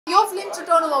यो फिल्म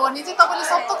छुटाउनु भयो भने चाहिँ तपाईले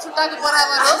सप्तक छुटाएको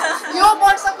बराबर हो यो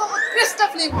वर्षको उत्कृष्ट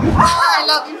फिल्म हो I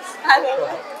love you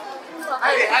I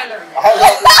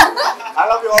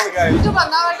love you all guys. त्यो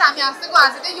भन्दा अगाडि हामी हाँसेको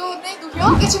हाँसेको यो नै दुख्यो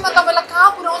एकछिनमा तपाईलाई कहाँ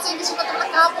पुर्याउँछ एकछिनमा तपाईलाई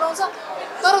कहाँ पुर्याउँछ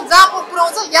तर जहाँ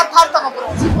पुर्याउँछ यथार्थमा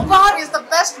पुर्याउँछ उपहार is the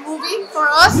best movie for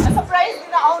us surprise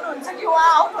दिन आउनुहुन्छ कि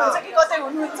उहाँ आउनुहुन्छ कि कतै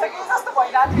हुनुहुन्छ कि जस्तो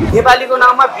भइरहेको थियो नेपालीको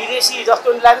नाममा विदेशी जस्तो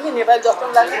नि लाग्ने नेपाली जस्तो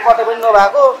नि लाग्ने कतै पनि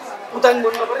नभएको उता नि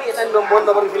बोल्नु पर्ने यता नि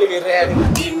बोल्नु पर्ने फिल्म हेरिरहेको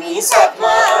थिएँ तिमी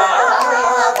साथमा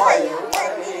भयो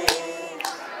भने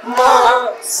म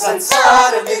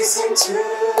संसार बिर्सिन्छु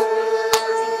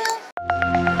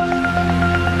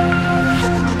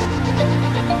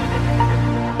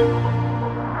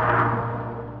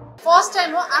फर्स्ट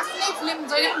टाइम हो आफ्नै फिल्म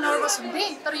जहिले पनि नर्भस हुन्थेँ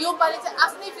तर यो पालि चाहिँ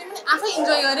आफ्नै फिल्म पनि आफै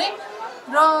इन्जोय गरेँ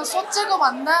र सोचेको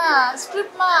भन्दा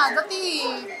स्क्रिप्टमा जति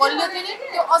बलियो थियो नि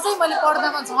त्यो अझै मैले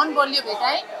पर्दामा झन् बलियो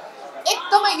भेटाएँ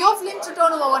एकदमै यो फिल्म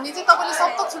छुटाउनु भयो भने चाहिँ तपाईले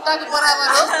सप्तक छुटाएको बराबर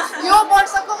हो यो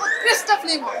वर्षको उत्कृष्ट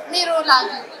फिल्म हो मेरो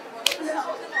लागि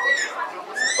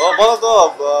मलाई त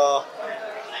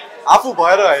आफू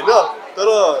भएर हैन तर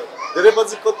धेरै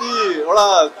पछि कतिवटा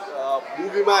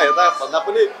मुभीमा हेर्दा भन्दा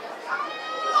पनि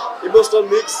इमोसनल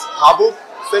मिक्स भावुक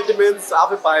सेन्टिमेन्ट्स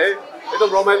आफै पाएँ एकदम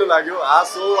रमाइलो लाग्यो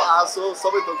आसो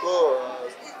सबै थोकको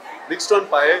मिक्सटर्न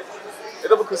पाएँ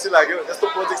एकदम खुसी लाग्यो यस्तो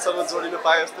प्रोजेक्टसँग जोडिन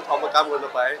पाएँ यस्तो ठाउँमा काम गर्न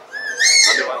पाएँ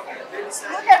धन्यवाद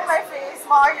Look at my face,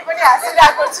 म अहिले पनि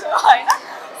हाँसिरहेको छु हैन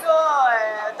सो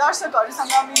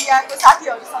दर्शकहरुसँग मिडियाको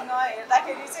साथीहरुसँग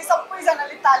हेर्दाखेरि चाहिँ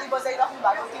सबैजनाले ताली बजाइराख्नु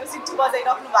भएको थियो सिटी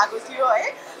बजाइराख्नु भएको थियो है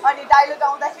अनि डायलग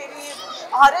आउँदाखेरि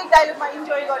हरेक डायलगमा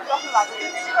इन्जोय गरिराख्नु भएको थियो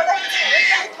त्यसले गर्दाखेरि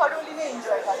एकदमै थरोली नै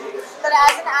इन्जोय गरेँ तर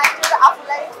एज एन एक्टर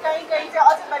आफूलाई कहीँ चाहिँ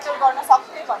अझ बेटर गर्न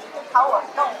सक्ने भन्ने त्यो ठाउँहरु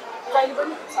त जहिले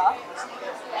पनि हुन्छ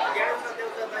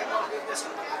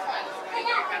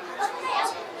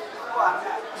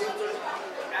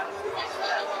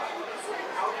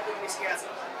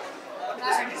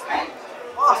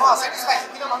सेटिस्फाइड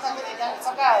किन भन्दाखेरि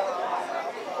सबका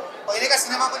पहिलेका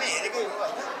सिनेमा पनि हेरेकै हो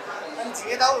होइन अनि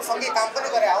झिके दाउ सँगै काम पनि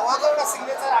गरे उहाँको एउटा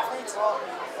सिग्नेचर आफ्नै छ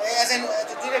एज एन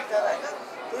डिरेक्टर होइन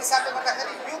त्यो हिसाबले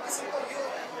गर्दाखेरि यो किसिमको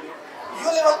यो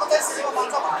लेभलको चाहिँ सिनेमा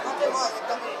बन्छ भन्ने मात्रै म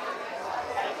एकदमै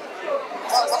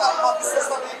विश्वास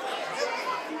गर्ने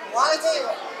उहाँले चाहिँ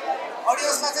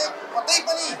अडियन्सलाई चाहिँ कतै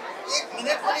पनि 1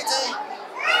 मिनेट पनि चाहिँ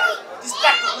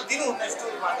डिस्ट्र्याक्ट हुन दिनुहुन्न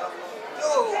स्टोरीबाट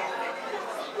त्यो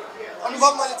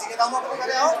अनुभव मैले झिकेदाउमा पनि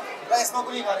गरेँ हो र यसमा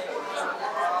पनि गरेँ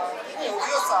यो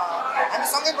हामी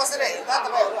सँगै बसेर हेर्दा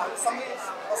तपाईँहरू हामी सँगै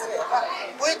बसेर हेर्दा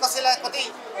कोही कसैलाई कतै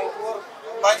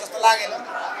भयो जस्तो लागेन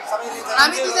सबैले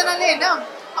हामी दुईजनाले हैन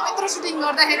अब यत्रो सुटिङ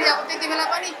गर्दाखेरि अब त्यति बेला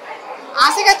पनि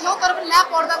हाँसेका थियौँ तर पनि ल्या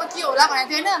पर्दामा के होला भनेको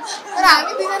थियो हैन तर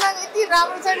हामी दुईजना यति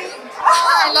राम्रो छ नि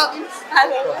I love you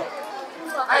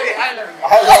I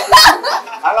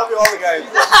love you all guys.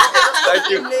 Thank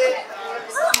you.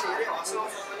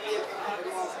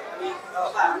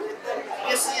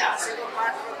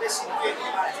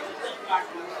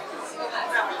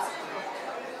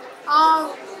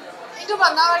 Interval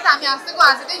भन्दा अगाडि हामी हाँसेको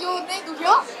हाँसेको यो नै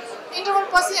दुख्यो इन्टरभल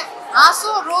पछि हाँसो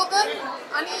रोदन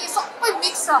अनि सबै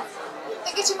मिक्स छ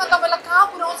एकैछिनमा तपाईलाई कहाँ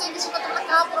पुर्याउँछ एकैछिनमा तपाईलाई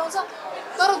कहाँ पुर्याउँछ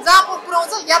तर जहाँ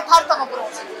पुर्याउँछ यथार्थमा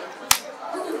पुर्याउँछ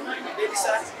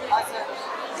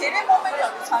धेरै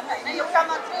मोमेन्टहरु छन् हैन एउटा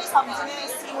मात्रै सम्झिने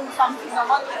सिन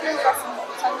सम्झिनमा दुईवटा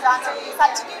सिनहरु छन् जहाँ चाहिँ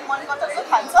साच्चै मन कतक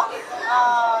खान्छ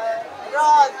र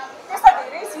त्यस्ता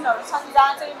धेरै सिनहरु छन्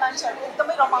जहाँ चाहिँ मान्छेहरु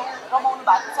एकदमै रमाउनु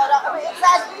भएको छ र अब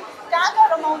एक्ज्याक्टली कहाँ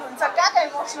रमाउनुहुन्छ कहाँ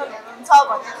इमोसनल हुनुहुन्छ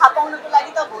भन्ने थाहा पाउनको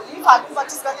लागि त भोलि फागुन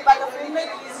 25 गतेबाट फिल्मै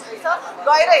रिलिज हुँदैछ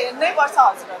गएर हेर्नै पर्छ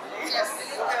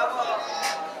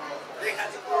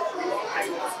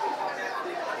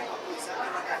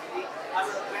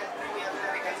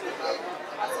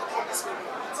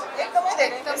एकदमै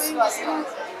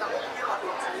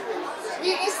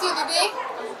दिदी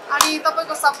अनि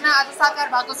तपाईको सपना आज साकार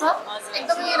भएको छ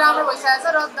एकदमै राम्रो भइसकेको छ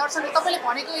र दर्शकले तपाईले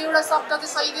भनेको एउटा शब्द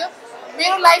चाहिँ सही दियो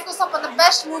मेरो लाइफको सबभन्दा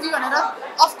बेस्ट मुभी भनेर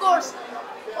अफ कोर्स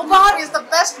उपहार is the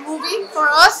best movie for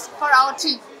us for our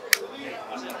team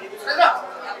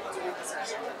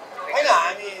हैन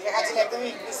हामी रेखाजीले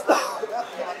एकदमै मिस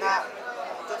गर्नु भन्दा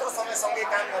त्यत्रो समयसँगै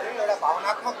काम गर्यो एउटा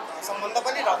भावनात्मक सम्बन्ध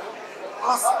पनि रह्यो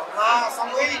प्लस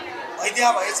उहाँसँगै भइदिया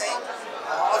भए चाहिँ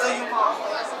अझ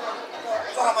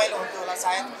यो रमाइलो हुन्थ्यो होला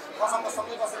सायद मसँग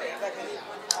सँगै बसेर हेर्दाखेरि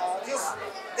त्यो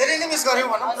धेरै नै मिस गर्यो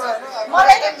भनौँ न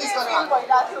मलाई त मिस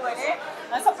भइरहेको थियो भने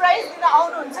सरप्राइज दिन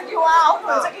आउनुहुन्छ कि उहाँ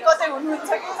आउनुहुन्छ कि कतै हुनुहुन्छ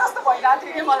कि जस्तो भइरहेको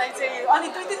थियो कि मलाई चाहिँ अनि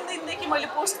 2-3 दिनदेखि मैले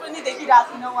पोस्ट पनि देखिरहेको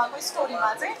थिइनँ उहाँको स्टोरीमा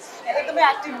चाहिँ एकदमै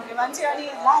एक्टिभ हुने मान्छे अनि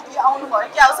लागी आउनुभयो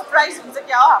क्या हो सरप्राइज हुन्छ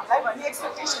क्या हो हामीलाई भन्ने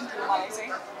एक्सपेक्टेसन थियो मलाई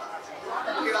चाहिँ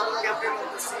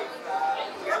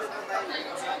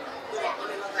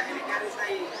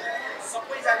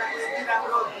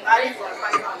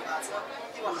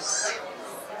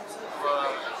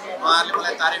उहाँहरूले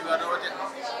मलाई तारिफ गर्नुभयो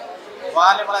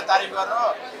उहाँले मलाई तारिफ गर्नु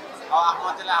अब आफ्नो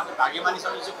मान्छेलाई आफूले भाग्यमानी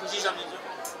सम्झिन्छु खुसी सम्झिन्छु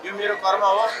यो मेरो कर्म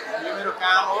हो यो मेरो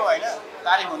काम हो होइन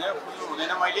तारिफ हुँदैन फुल्नु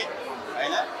हुँदैन मैले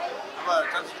होइन अब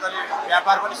चलचित्रले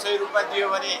व्यापार पनि सही रूपमा दियो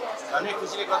भने झनै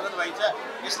खुसीले गजगज भइन्छ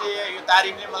यसले यो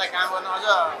तारिफले मलाई काम गर्न अझ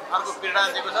अर्को प्रेरणा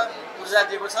दिएको छ ऊर्जा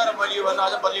दिएको छ र मैले योभन्दा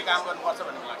अझ बलियो काम गर्नुपर्छ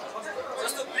भन्ने लाग्छ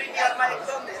जस्तो प्रिमियरमा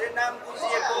एकदम धेरै नाम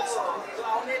गुन्जिएको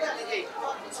आउने बित्तिकै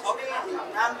सबै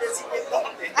नामले चाहिँ एकदम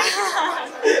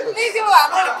त्यो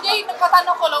हाम्रो केही कथा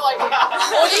नखोलो अहिले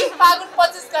भोलि फागुन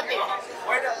 25 गते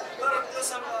होइन तर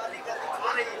त्योसँग अलिकति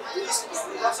थोरै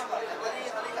दर्शकहरूले पनि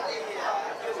अलिकति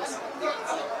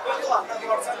त्यो हल्ला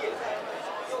गर्छ कि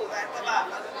त्यो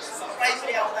तपाईँहरूलाई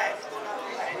सरप्राइजले आउँदाखेरि त्यो नाम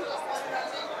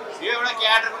यो एउटा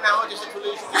क्यारेक्टरको नाम हो जस्तो ठुलो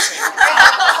इस्यु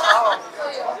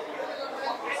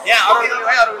यहाँ अरूले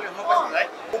है अरूले म पनि है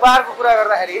उपहारको कुरा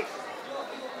गर्दाखेरि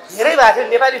धेरै भएको थियो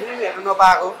नेपाली फिल्म हेर्नु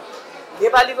नपाएको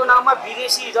नेपालीको नाममा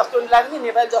विदेशी जस्तो नि लाग्ने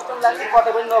नेपाली जस्तो नि लाग्ने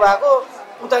कतै पनि नभएको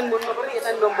उता नि मन नपर्ने यता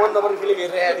नि मन नपर्ने फिल्म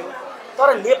हेरिरहेको थियो तर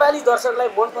नेपाली दर्शकलाई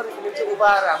मनपर्ने फिल्म चाहिँ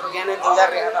उपहार हाम्रो ज्ञानेन्द्र देउजार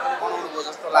रेखाले पनि बनाउनु भयो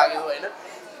जस्तो लाग्यो होइन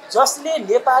जसले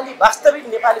नेपाली वास्तविक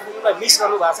नेपाली फिल्मलाई मिस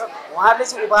गर्नुभएको छ उहाँहरूले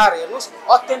चाहिँ उपहार हेर्नुहोस्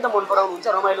अत्यन्त मन पराउनुहुन्छ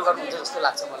रमाइलो गर्नुहुन्छ जस्तो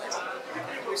लाग्छ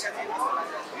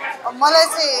मलाई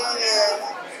चाहिँ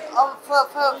अब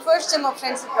फर्स्ट चाहिँ म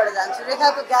फ्रेन्डसिपबाट जान्छु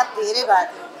रेखाको ग्याप धेरै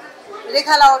भएको थियो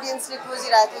रेखालाई अडियन्सले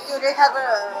खोजिरहेको थियो त्यो रेखाको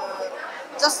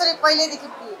जसरी पहिल्यैदेखि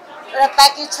एउटा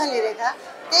प्याकेज छ नि रेखा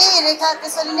त्यही रेखा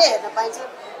त्यसरी नै हेर्न पाइन्छ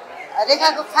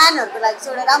रेखाको फ्यानहरूको लागि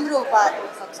चाहिँ एउटा राम्रो उपहार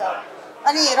हुनसक्छ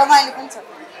अनि रमाइलो पनि छ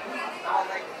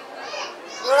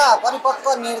एउटा परिपक्व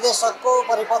निर्देशकको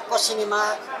परिपक्व सिनेमा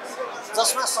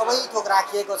जसमा सबै थोक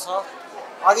राखिएको छ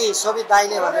अघि शोभित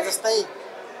दाइले भने जस्तै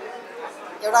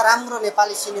एउटा राम्रो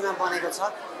नेपाली सिनेमा बनेको छ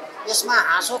यसमा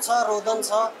हाँसो छ रोदन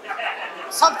छ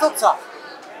सब थोक छ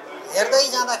हेर्दै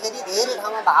जाँदाखेरि धेरै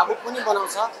ठाउँमा भावुक पनि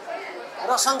बनाउँछ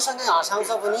र सँगसँगै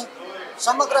हँसाउँछ पनि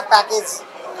समग्र प्याकेज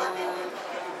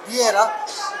दिएर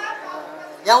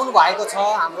ल्याउनु भएको छ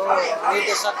हाम्रो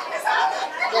निर्देशक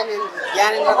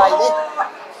ज्ञानेन्द्र दाइले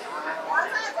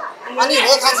अनि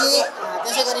रेखाजी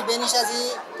त्यसै गरी बेनिसाजी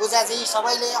पूजाजी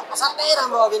सबैले असाध्यै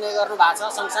राम्रो अभिनय गर्नु भएको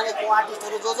छ सँगसँगै को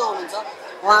आर्टिस्टहरू जो हुनुहुन्छ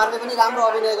उहाँहरूले पनि राम्रो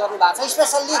अभिनय गर्नु भएको छ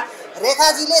स्पेसल्ली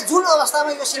रेखाजीले जुन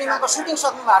अवस्थामा यो सिनेमाको सुटिङ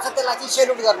सक्नु भएको छ त्यसलाई चाहिँ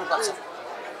सेल्युट गर्नुपर्छ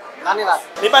धन्यवाद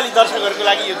नेपाली दर्शकहरूको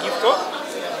लागि यो गिफ्ट हो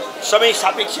समय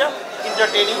सापेक्ष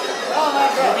इन्टरटेनिङ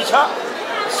मुभी छ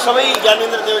सबै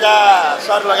ज्ञानेन्द्र देउजा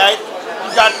सर लगायत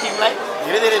पूजा टिमलाई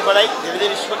धेरै धेरै बधाई धेरै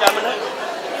धेरै शुभकामना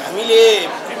हामीले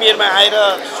प्रिमियरमा आएर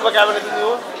शुभकामना दिने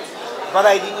हो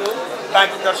बधाई दिने हो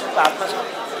बाँकी दर्शकको हातमा छ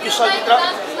यो चलचित्र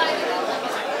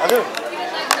हजुर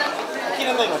किन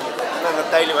नै भन्नु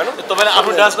दाइले भन्नु तपाईँले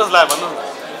आफ्नो डान्स कस्तो लाग्यो भन्नु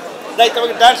दाइ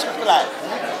तपाईँको डान्स कस्तो लाग्यो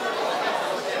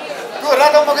त्यो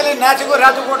रातो मकैले नाचेको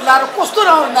रातो कोट लाएर कस्तो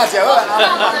राम्रो नाच्यो हो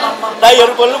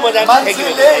दाइहरू बोल्नु म जान्छु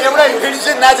मान्छेले एउटा हिरोइन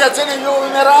चाहिँ नाचेको छ नि यो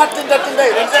उनीहरू तिनवटा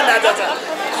हिरोइन चाहिँ नाचेको छ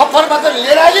खप्परमा त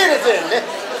लिएर आइरहेछ यसले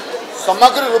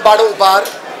समग्र रूपबाट उपहार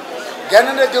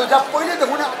ज्ञानेन्द्र देउजा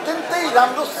पहिलेदेखि नै अत्यन्तै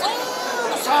राम्रो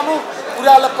सानो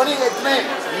कुरालाई पनि एकदमै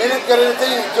मिहिनेत गरेर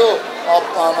चाहिँ त्यो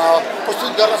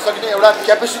प्रस्तुत गर्न सक्ने एउटा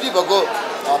क्यापेसिटी भएको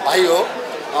भाइ हो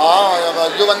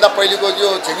योभन्दा पहिलेको यो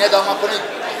झिङ्गे गाउँमा पनि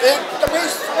एकदमै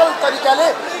सरल तरिकाले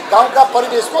गाउँका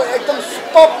परिवेशको एकदम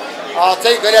सुपर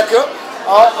चाहिँ गरेको थियो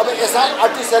अब यसमा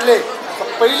आर्टिस्टहरूले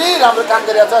सबैले राम्रो काम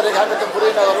गरेको छ रेखाको त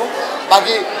पुरै नगरौँ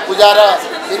बाँकी पूजा र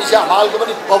बेनिसा हमालको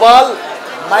पनि बवाल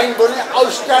माइन्ड पनि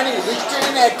आउटस्ट्यान्डिङ हिस्ट्री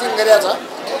नै एक्टिङ गरेको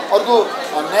छ अर्को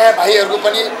नयाँ भाइहरूको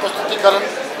पनि प्रस्तुतिकरण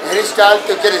हेयर स्टाइल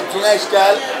त्यो के अरे जुङ्गा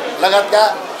स्टाइल लगायतका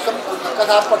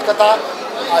कथा पटकथा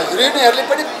हिरोइनहरूले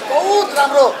पनि बहुत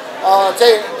राम्रो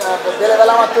चाहिँ बेला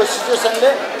बेलामा त्यो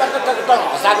सिचुएसनले टक टक टक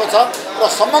हँसाएको छ र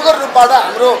समग्र रूपबाट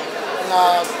हाम्रो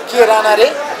के राणा रे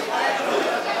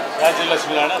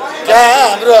त्यहाँ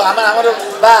हाम्रो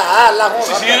बा लाखौँ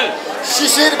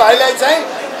शिशिर भाइलाई चाहिँ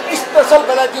स्पेसल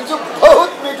बधाई दिन्छु बहुत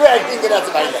मिठो एक्टिङ गरेको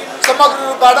छ भाइले समग्र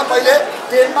रूपबाट मैले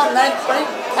 10मा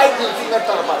 9.5 दिन्छु मेरो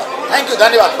तर्फबाट थ्याङ्क यू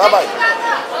धन्यवाद बाई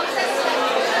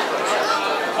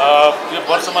यो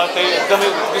वर्षमा चाहिँ एकदमै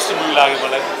उत्कृष्ट मुभी लाग्यो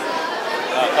मलाई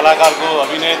कलाकारको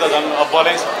अभिनय त झन्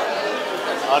अब्बलै छ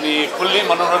अनि फुल्ली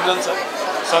मनोरञ्जन छ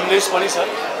सन्देश पनि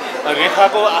छ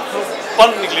रेखाको आफ्नोपन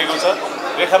निक्लेको छ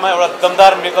रेखामा एउटा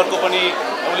दमदार मेकरको पनि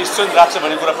उसले स्ट्रेन्थ राख्छ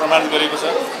भन्ने कुरा प्रमाण गरेको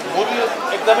छ मुभी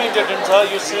एकदमै इन्टरटेन छ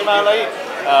यो सिनेमालाई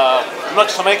न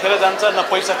समय खेर जान्छ न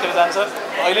पैसा खेर जान्छ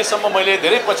अहिलेसम्म मैले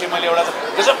धेरै पछि मैले एउटा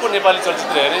गजबको नेपाली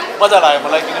चलचित्र हेरेँ मजा लाग्यो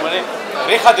मलाई किनभने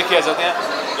रेखा देखिएको छ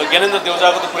त्यहाँ ज्ञानेन्द्र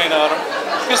देउजाको त कुरै नगरौँ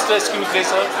उत्कृष्ट स्क्रिन प्ले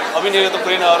छ, अभिनय त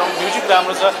कुरै नगरौँ, म्युजिक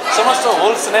राम्रो छ, समस्त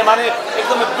होल सिनेमा नै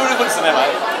एकदमै ब्युटिफुल सिनेमा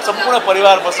हो। सम्पूर्ण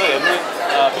परिवार बसेर हेर्ने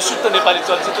विशुद्ध नेपाली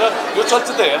चलचित्र। यो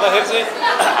चलचित्र हेर्दाखेरि चाहिँ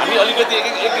हामी अलिकति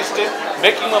एक स्टेप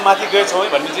मेकिङमा माथि गएछौँ है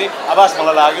भन्ने चाहिँ आभास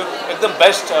मलाई लाग्यो। एकदम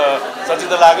बेस्ट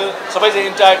चलचित्र लाग्यो। सबै चाहिँ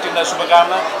इन्टायर टिमलाई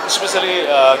शुभकामना, स्पेसली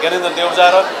ज्ञानेन्द्र देउजा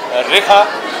र रेखा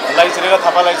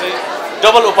थापालाई चाहिँ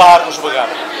डबल उपहारको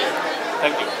शुभकामना।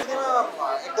 Thank you.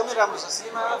 एकदमै राम्रो छ।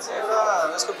 सिनेमा चाहिँ एउटा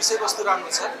यसको विषयवस्तु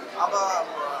राम्रो छ। अब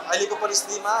अहिलेको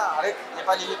परिस्थितिमा हरेक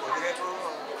नेपालीले भोगिरहेको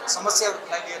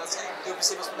समस्याहरूलाई लिएर चाहिँ त्यो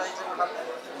विषयवस्तुलाई चाहिँ उठान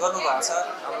गर्नुभएको छ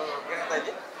हाम्रो ज्ञानेन्द्र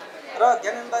दाइले। र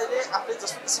ज्ञानेन्द्र दाइले आफूले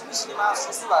जस्तो किसिमको सिनेमा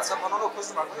सोच्नु भएको छ, बनाउन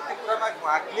खोज्नु भएको छ, त्यो कुरामा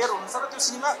उहाँ क्लियर हुनुहुन्छ र त्यो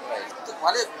सिनेमा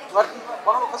उहाँले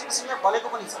बनाउन खोजेको सिनेमा बलेको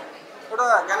पनि छ। एउटा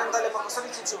ज्ञानेन्द्र दाइले म कसरी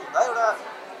चिन्छु भन्दा एउटा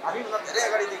हामीभन्दा धेरै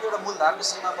अगाडिदेखि एउटा मूलधारको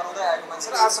सिनेमा बनाउँदै आएको मान्छे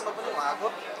र आजसम्म पनि उहाँको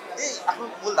त्यही आफ्नो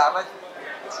मूलधारलाई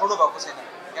छोड्नु भएको छैन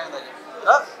ज्ञानेन्द्र दाइले। र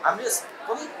हामीले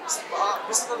पनि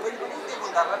विशेष गरी मैले पनि त्यही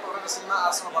मूलधारलाई पक्रेर सिनेमा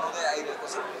आजसम्म बनाउँदै आइरहेको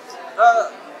छु। र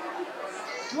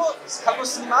त्यो खालको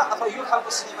सिनेमा अथवा यो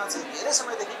खालको सिनेमा चाहिँ धेरै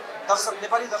समयदेखि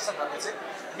नेपाली दर्शकहरूले चाहिँ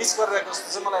मिस गरिरहेको जस्तो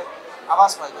चाहिँ मलाई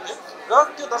आभास भएको थियो। र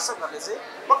त्यो दर्शकहरूले चाहिँ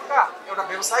पक्का एउटा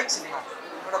व्यावसायिक सिनेमा,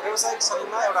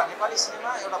 एउटा नेपाली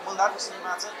सिनेमा, एउटा मूलधारको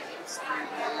सिनेमा चाहिँ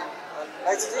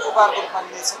उपहारको रूपमा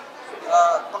लिनेछन्।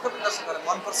 पक्कै पनि दर्शकहरूलाई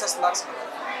मनपर्छ जस्तो लाग्छ मलाई।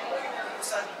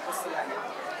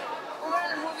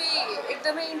 ओभरअल मुभी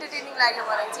एकदमै इन्टरटेनिङ लाग्यो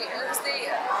मलाई चाहिँ। जस्तै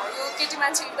यो केटी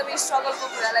मान्छे एकदमै स्ट्रगलको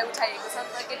कुरालाई उठाइएको छ।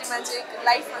 केटी मान्छे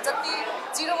लाइफमा जति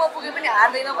जिरोमा पुगे पनि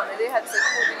हार्दैन भनेर देखाएको छ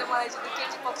मुभीले। मलाई चाहिँ त्यो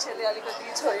केटी पक्षले अलिकति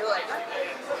छोयो होइन।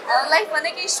 लाइफमा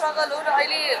नै केही स्ट्रगल हो र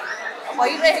अहिले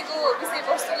भइरहेको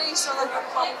विषयवस्तुले स्ट्रगलको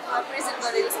रूपमा प्रेजेन्ट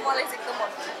गरेको छ। मलाई चाहिँ एकदम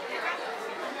मनपर्छ।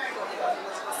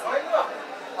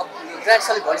 ग्रान्ड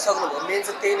सले भनिसक्नुभयो, मेन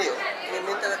चाहिँ त्यही नै हो।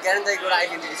 मेन त ज्ञानेन्द्र दाइको एउटा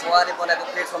आइडेन्टिटी छ। उहाँले बनाएको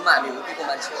प्लेटफर्ममा हामी हुर्केको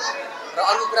मान्छे हो। र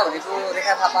अर्को कुरा भनेको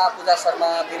रेखा थापा, पूजा शर्मा,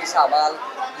 बेरिसा हमाल,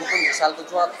 मुकुन्द भुषालको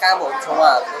जो कामहरू छ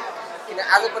उहाँहरूको। किन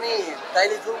आज पनि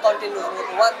दाइले जुन कन्टेन्ट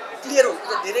उहाँ क्लियर हुन्छ,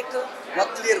 डिरेक्टर उहाँ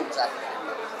क्लियर हुन्छ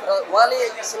र उहाँले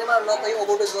सिनेमा न कहीँ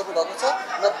ओभरडोज गर्नुभएको छ,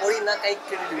 न बढी न कहीँ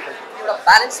क्रेडिबिलिटी। एउटा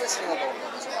ब्यालेन्समा सिनेमा बनाउनु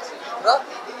भएको छ। र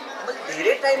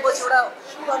धेरै टाइमपछि एउटा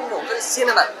हुन्छ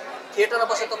सिनेमा थिएटरमा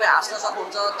बसेर तपाईँ हाँस्न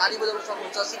सक्नुहुन्छ, ताली बजाउन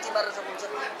सक्नुहुन्छ, सिटी मार्न सक्नुहुन्छ,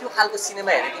 त्यो खालको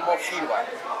सिनेमा हेरेको म फिल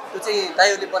भयो। त्यो चाहिँ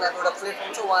दाइहरूले बनाएको एउटा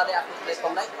प्लेटफर्म छ। उहाँले आफ्नो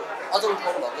प्लेटफर्मलाई अझ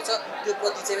उठाउनु भएको छ। त्यो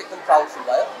प्रति चाहिँ एकदम प्राउड फिल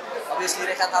भयो। अभियसली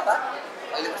रेखा थापा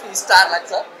अहिले पनि स्टार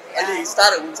लाग्छ, अहिले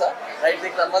स्टार हुनुहुन्छ राइट।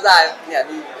 देख्दा मजा आयो किन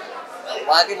हामी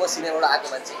उहाँकै म सिनेमाबाट आएको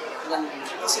मान्छे, एकदम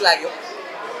खुसी लाग्यो।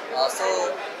 सो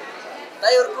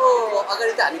दाइहरूको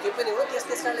अगाडि त हामी केही पनि हो। त्यस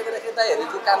कारणले गर्दाखेरि दाइहरूले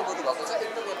जो काम गर्नुभएको छ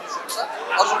एकदम एप्रिसिएट छ।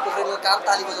 अर्जुन पोखरेलको काम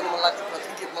ताली बजाउनु मन लाग्छ,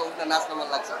 क्रिकेटमा उठ्न नाच्न मन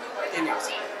लाग्छ, त्यही नै हो।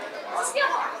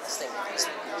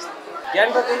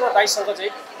 ज्ञानेन्द्र दाइसँग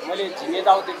चाहिँ मैले झिमे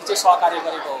दाउदेखि चाहिँ सहकार्य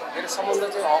गरेको हो। मेरो सम्बन्ध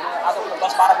चाहिँ आजभन्दा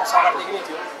 10-12 वर्ष अगाडिदेखि नै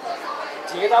थियो।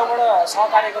 झिमे दाउबाट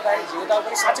सहकार्य गर्दाखेरि झिमे दाउ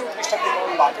पनि साँच्चै उत्कृष्ट फिल्म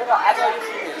बनाउनु भएको थियो। र आज यो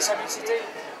फिल्म हेरिसकेपछि चाहिँ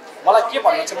मलाई के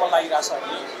भन्नु चाहिँ मन लागिरहेछ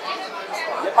भने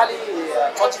नेपाली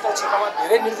चलचित्र क्षेत्रमा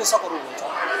धेरै निर्देशकहरू हुनुहुन्छ।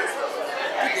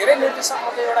 ती धेरै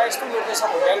निर्देशकमध्ये एउटा यस्तो निर्देशक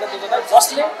हो ज्ञानेन्द्र दाइ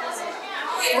जसले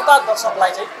श्रोता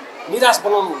दर्शकलाई चाहिँ निराश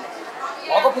बनाउनु हुन्न।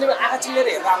 भएको फिल्म आँखा चिलेर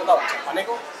हेर्दा आउँदा हुन्छ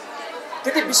भनेको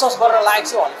त्यति विश्वास गरेर लागेको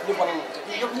चाहिँ हल फिल्म बनाउनु हुन्छ।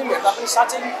 यो फिल्म हेर्दा पनि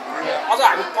साँच्चै अझ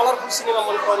हामी कलरफुल सिनेमा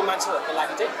मन पराउने मान्छेहरूको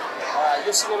लागि चाहिँ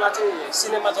यो सिनेमा चाहिँ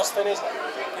सिनेमा जस्तै नै छ।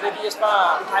 किनकि यसमा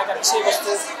उठाएका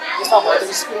विषयवस्तु, यसमा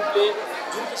भएको स्क्रिन प्ले,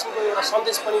 जुन किसिमको एउटा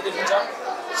सन्देश पनि देखिन्छ,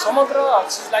 समग्र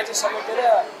चिजलाई चाहिँ समेटेर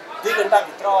 2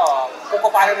 घन्टाभित्र पोको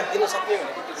पारेर दिन सक्ने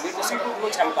भनेको त्यो निर्देशकको ठुलो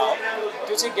क्षमता हो।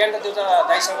 त्यो चाहिँ ज्ञानेन्द्र देउजा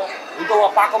दाइसँग हुँदो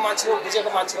उहाँ पाएको मान्छे हो, बुझेको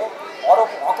मान्छे हो।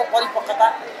 हको परिपक्वता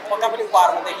पक्का पनि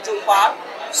उपहारमा देखिन्छ। उपहार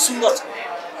सुन्दर छ।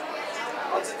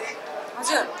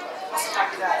 हजुर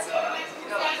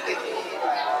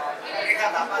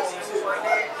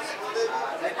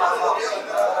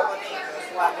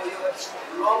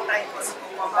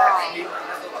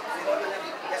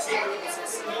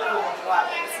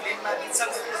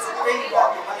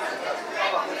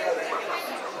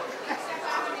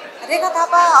रेखा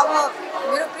थापा अब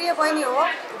मेरो प्रिय बहिनी हो।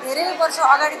 धेरै वर्ष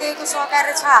अगाडिदेखिको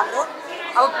सहकार्य छ हाम्रो।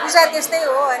 अब पूजा त्यस्तै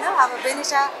हो होइन। अब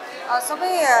बेनिसा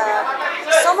सबै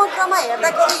समग्रमा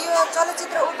हेर्दाखेरि यो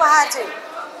चलचित्र उपहार चाहिँ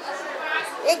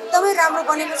एकदमै राम्रो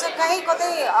बनेको छ। कहीँ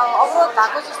कतै अवरोध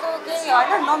भएको जस्तो केही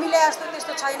होइन, नमिले जस्तो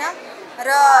त्यस्तो छैन। र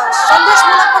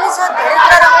सन्देशमूलक पनि छ। धेरै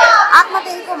कुरा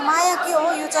आत्मादेखिको माया के हो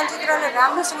यो चलचित्रले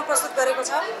राम्रोसँग प्रस्तुत गरेको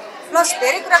छ। प्लस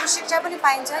धेरै कुराको शिक्षा पनि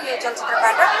पाइन्छ यो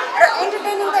चलचित्रबाट। र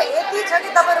इन्टरटेनिङ त यति छ कि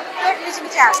तपाईँहरू पेट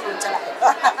मिची हाँस्नुहुन्छ होला।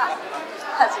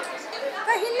 हजुर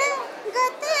कहिले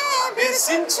गते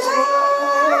बिर्सिन्छु,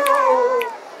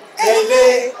 कहिले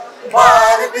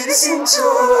बार बिर्सिन्छु,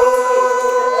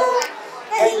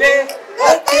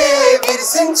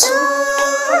 बिर्सिन्छु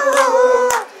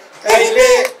कहिले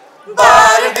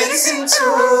बार बिर्सिन्छु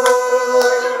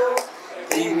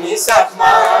तिमी साथमा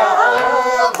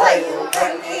भयो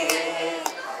भने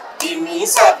तिमी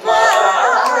साथमा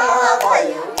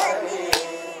भयो भने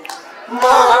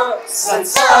म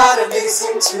संसार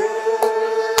बिर्सिन्छु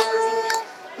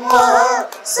म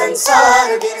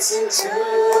संसार बिर्सिन्छु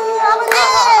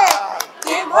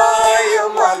के भयो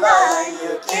मलाई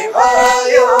यो के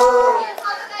भयो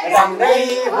राम्रै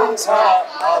हुन्छ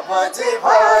अब जे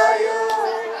भयो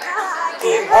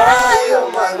के भयो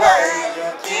मलाई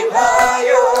यो के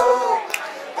भयो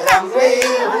राम्रै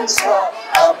हुन्छ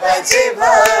अब जे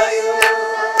भयो